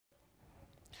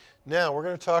Now we're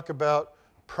going to talk about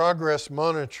progress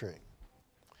monitoring.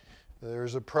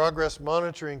 There's a progress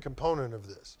monitoring component of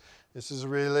this. This is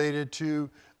related to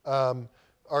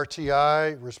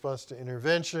RTI, response to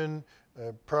intervention,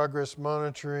 progress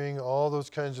monitoring, all those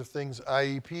kinds of things,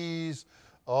 IEPs,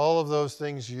 all of those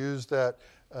things use that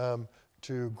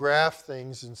to graph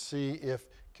things and see if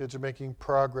kids are making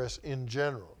progress in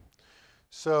general.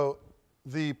 So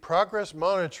the progress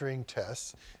monitoring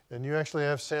tests, and you actually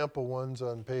have sample ones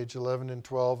on page 11 and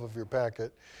 12 of your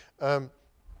packet,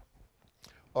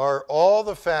 are all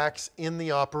the facts in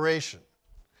the operation,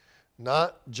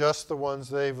 not just the ones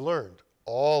they've learned,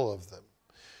 all of them.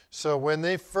 So when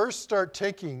they first start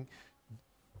taking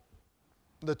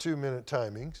the 2-minute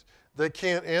timings, they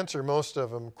can't answer most of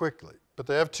them quickly, but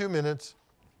they have 2 minutes,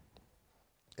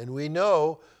 and we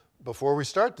know before we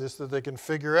start this that they can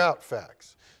figure out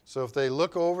facts. So if they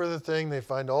look over the thing, they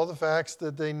find all the facts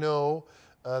that they know,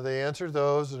 they answer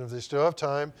those, and if they still have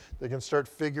time, they can start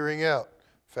figuring out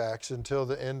facts until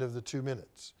the end of the 2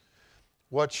 minutes.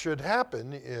 What should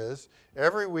happen is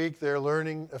every week they're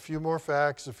learning a few more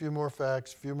facts, a few more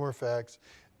facts, a few more facts.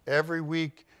 Every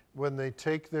week when they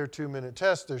take their 2-minute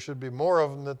test, there should be more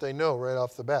of them that they know right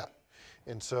off the bat.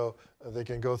 And so they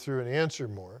can go through and answer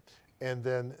more, and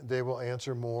then they will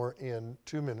answer more in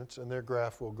 2 minutes, and their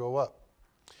graph will go up.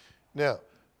 Now,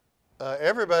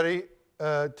 everybody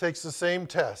takes the same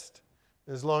test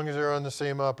as long as they're on the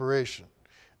same operation.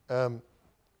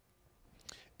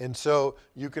 And so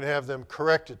you can have them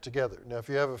correct it together. Now, if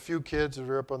you have a few kids that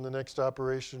are up on the next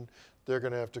operation, they're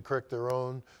going to have to correct their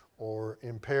own or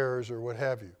in pairs or what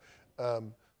have you.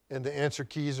 And the answer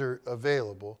keys are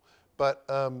available. But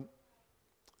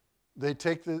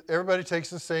everybody takes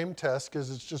the same test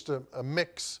because it's just a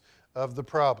mix of the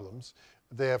problems.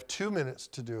 They have 2 minutes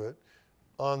to do it.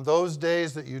 On those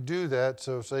days that you do that,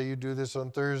 so say you do this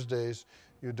on Thursdays,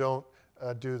 you don't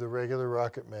do the regular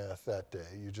rocket math that day.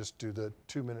 You just do the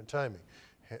 2-minute timing.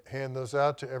 Hand those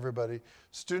out to everybody.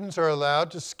 Students are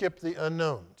allowed to skip the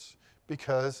unknowns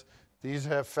because these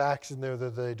have facts in there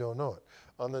that they don't know it.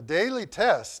 On the daily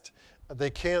test, they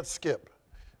can't skip.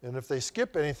 And if they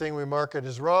skip anything, we mark it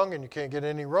as wrong, and you can't get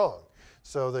any wrong.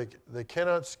 So they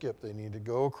cannot skip. They need to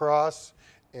go across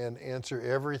and answer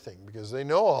everything because they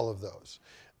know all of those.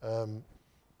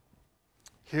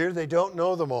 Here they don't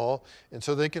know them all, and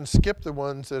so they can skip the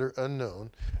ones that are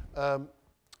unknown.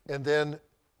 And then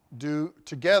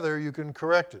together you can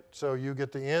correct it. So you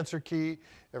get the answer key.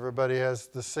 Everybody has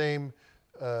the same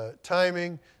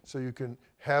timing, so you can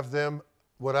have them.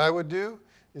 What I would do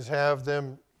is have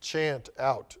them chant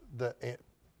out the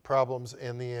problems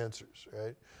and the answers,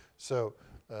 right? So,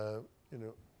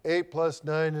 8 plus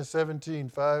 9 is 17,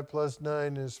 5 plus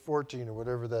 9 is 14, or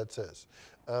whatever that says.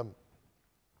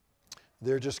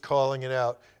 They're just calling it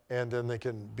out, and then they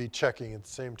can be checking at the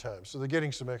same time. So they're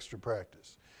getting some extra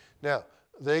practice. Now,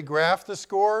 they graph the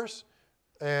scores,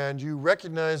 and you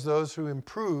recognize those who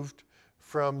improved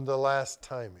from the last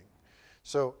timing.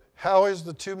 So how is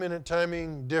the 2-minute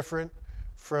timing different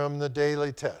from the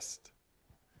daily test?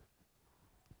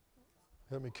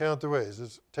 Let me count the ways.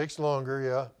 It takes longer,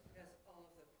 yeah?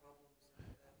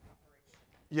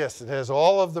 Yes, it has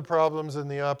all of the problems in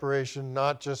the operation,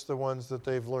 not just the ones that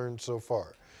they've learned so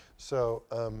far. So,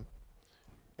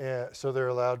 so they're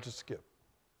allowed to skip.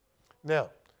 Now,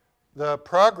 the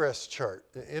progress chart,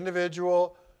 the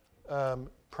individual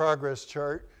progress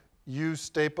chart, you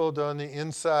stapled on the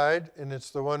inside, and it's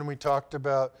the one we talked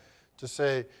about to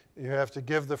say you have to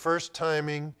give the first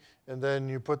timing, and then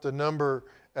you put the number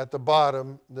at the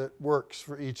bottom that works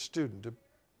for each student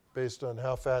based on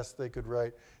how fast they could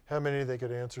write, how many they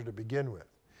could answer to begin with.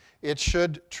 It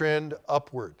should trend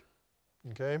upward,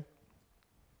 okay?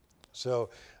 So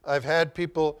I've had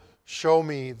people show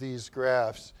me these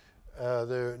graphs.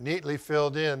 They're neatly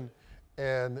filled in,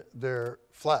 and they're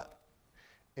flat.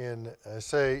 And I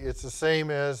say it's the same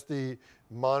as the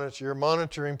monitor. You're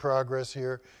monitoring progress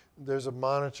here. There's a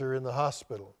monitor in the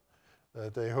hospital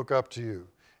that they hook up to you.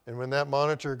 And when that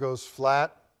monitor goes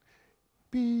flat,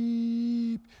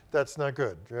 beep, that's not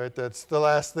good, right? That's the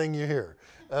last thing you hear.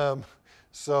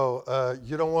 So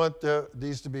you don't want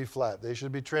these to be flat. They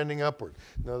should be trending upward.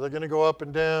 Now, they're going to go up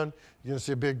and down. You're going to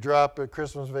see a big drop at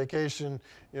Christmas vacation,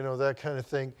 that kind of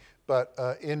thing. But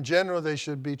in general, they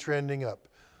should be trending up.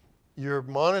 You're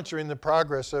monitoring the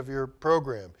progress of your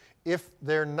program. If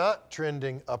they're not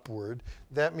trending upward,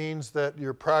 that means that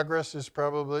your progress is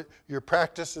your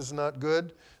practice is not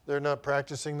good. They're not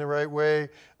practicing the right way,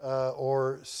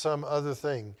 or some other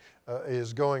thing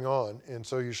is going on. And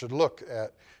so you should look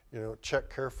at, check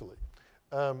carefully.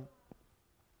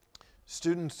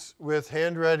 Students with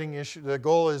handwriting issues, the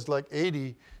goal is like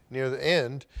 80 near the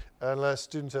end, unless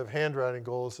students have handwriting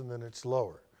goals, and then it's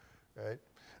lower, right?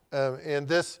 And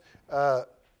this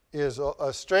is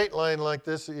a straight line like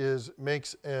this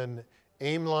makes an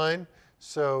aim line.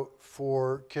 So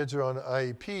for kids who are on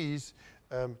IEPs,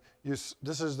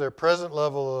 this is their present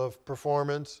level of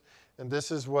performance, and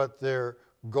this is what their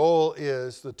goal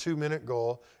is, the 2-minute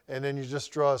goal, and then you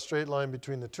just draw a straight line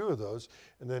between the two of those,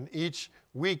 and then each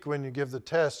week when you give the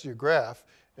test, you graph,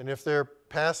 and if they're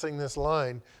passing this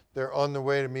line, they're on the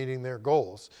way to meeting their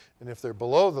goals, and if they're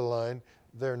below the line,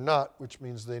 they're not, which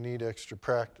means they need extra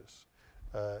practice,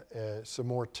 some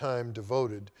more time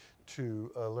devoted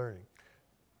to learning.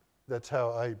 That's how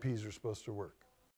IEPs are supposed to work.